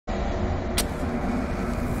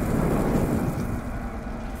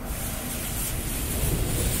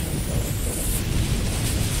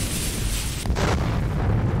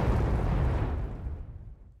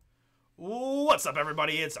What's up,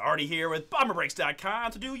 everybody? It's Artie here with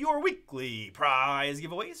BomberBreaks.com to do your weekly prize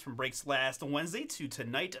giveaways from breaks last Wednesday to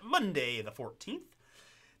tonight, Monday the 14th.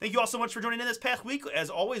 Thank you all so much for joining in this past week. As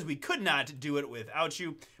always, we could not do it without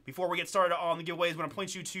you. Before we get started on the giveaways, I want to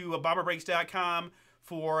point you to BomberBreaks.com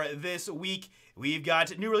for this week. We've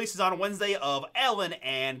got new releases on Wednesday of Allen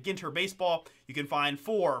and Ginter Baseball. You can find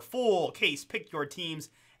 4 full case Pick Your Teams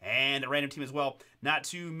and a random team as well. Not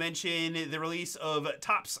to mention the release of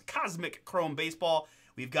Topps Cosmic Chrome Baseball.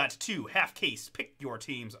 We've got 2 half-case Pick Your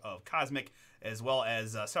Teams of Cosmic, as well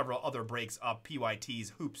as several other breaks of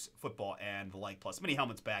PYTs, Hoops, Football, and the like, plus mini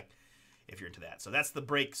helmets back if you're into that. So that's the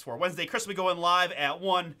breaks for Wednesday. Chris will be going live at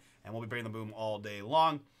 1, and we'll be bringing the boom all day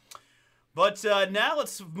long. But now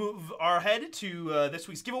let's move our head to this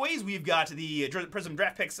week's giveaways. We've got the Prism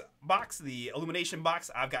Draft Picks box, the Illumination box.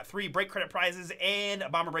 I've got 3 break credit prizes and a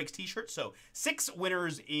Bomber Breaks t-shirt, so 6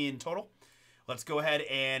 winners in total. Let's go ahead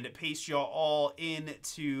and paste y'all all in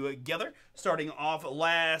together, starting off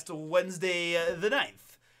last Wednesday the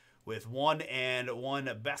 9th with 1 and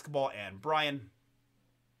 1 basketball and Brian.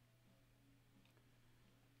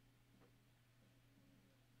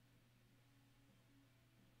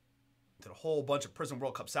 Did a whole bunch of Prism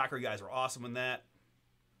World Cup Soccer. You guys were awesome in that.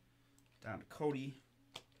 Down to Cody.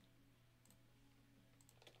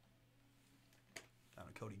 Down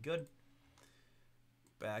to Cody Good.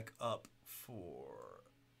 Back up for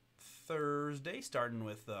Thursday, starting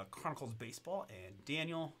with Chronicles Baseball and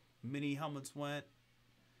Daniel. Mini helmets went.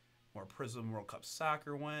 More Prism World Cup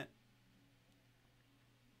Soccer went.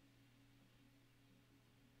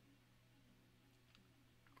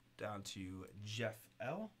 Down to Jeff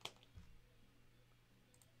L.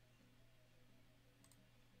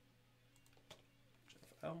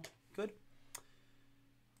 Oh, good.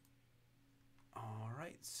 All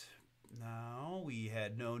right. Now, we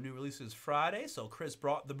had no new releases Friday, so Chris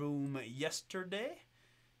brought the boom yesterday.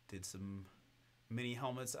 Did some mini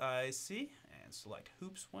helmets I see, and select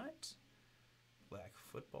hoops went. Black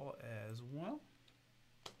football as well.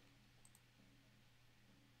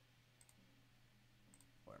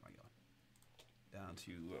 Where am I going? Down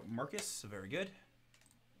to Marcus. Very good.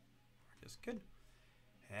 Marcus, good.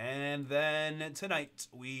 And then tonight,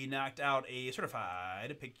 we knocked out a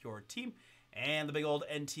certified Pick Your Team and the big old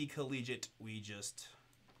NT Collegiate we just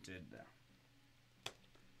did there.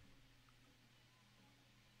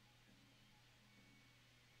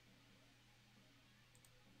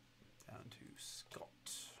 Down to Scott.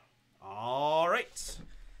 All right.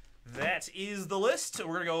 That is the list.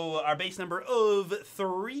 We're going to go our base number of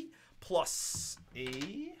 3 plus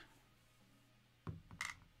a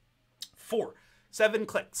 4. 7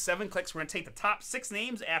 clicks. 7 clicks. We're going to take the top 6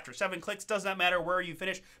 names after 7 clicks. Does not matter where you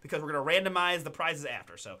finish because we're going to randomize the prizes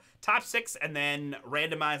after. So top 6 and then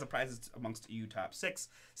randomize the prizes amongst you top 6.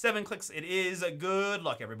 7 clicks it is. Good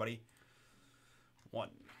luck, everybody. 1.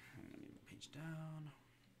 Page down.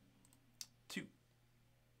 2.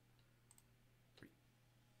 3.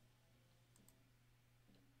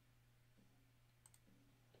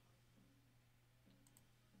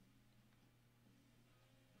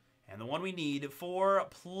 And the one we need, 4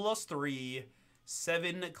 plus 3,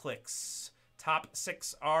 7 clicks. Top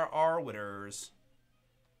 6 are our winners.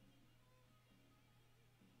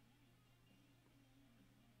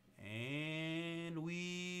 And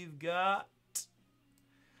we've got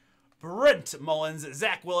Brent Mullins,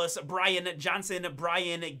 Zach Willis, Brian Johnson,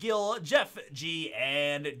 Brian Gill, Jeff G,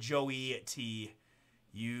 and Joey T.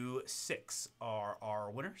 You 6 are our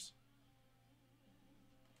winners.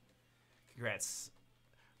 Congrats.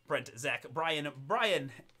 Brent, Zach,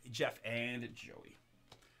 Brian, Jeff, and Joey.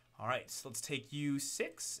 All right, so let's take you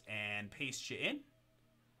 6 and paste you in.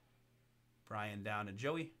 Brian down to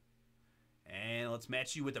Joey. And let's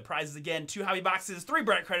match you with the prizes again. 2 hobby boxes, 3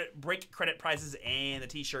 break credit prizes, and the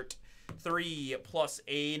t-shirt. 3 plus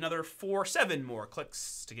another 4, 7 more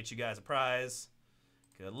clicks to get you guys a prize.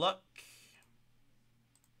 Good luck.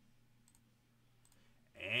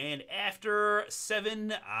 And after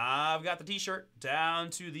 7, I've got the t-shirt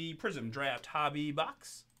down to the Prism Draft Hobby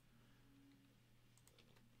box.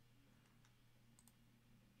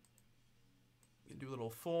 Do a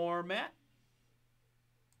little format.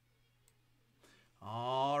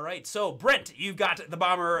 All right, so Brent, you've got the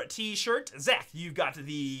Bomber t-shirt. Zach, you've got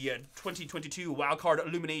the 2022 Wildcard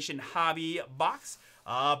Illumination Hobby box.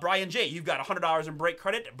 Brian J, you've got $100 in break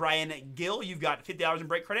credit. Brian Gill, you've got $50 in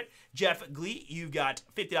break credit. Jeff Glee, you've got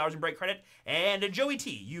 $50 in break credit. And Joey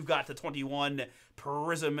T, you've got the 21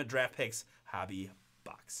 Prism Draft Picks Hobby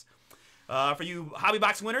box. For you hobby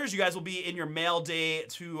box winners, you guys will be in your mail day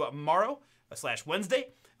tomorrow / Wednesday.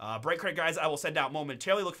 Break credit guys, I will send out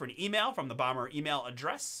momentarily. Look for an email from the Bomber email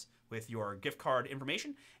address with your gift card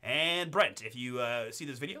information. And Brent, if you see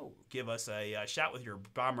this video, give us a shout with your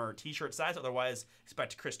Bomber t-shirt size. Otherwise,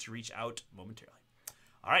 expect Chris to reach out momentarily.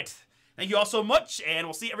 All right. Thank you all so much, and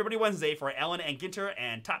we'll see everybody Wednesday for Alan and Ginter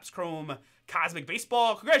and Topps Chrome Cosmic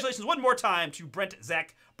Baseball. Congratulations one more time to Brent,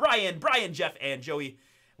 Zach, Brian, Jeff, and Joey.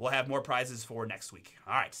 We'll have more prizes for next week.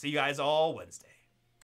 All right. See you guys all Wednesday.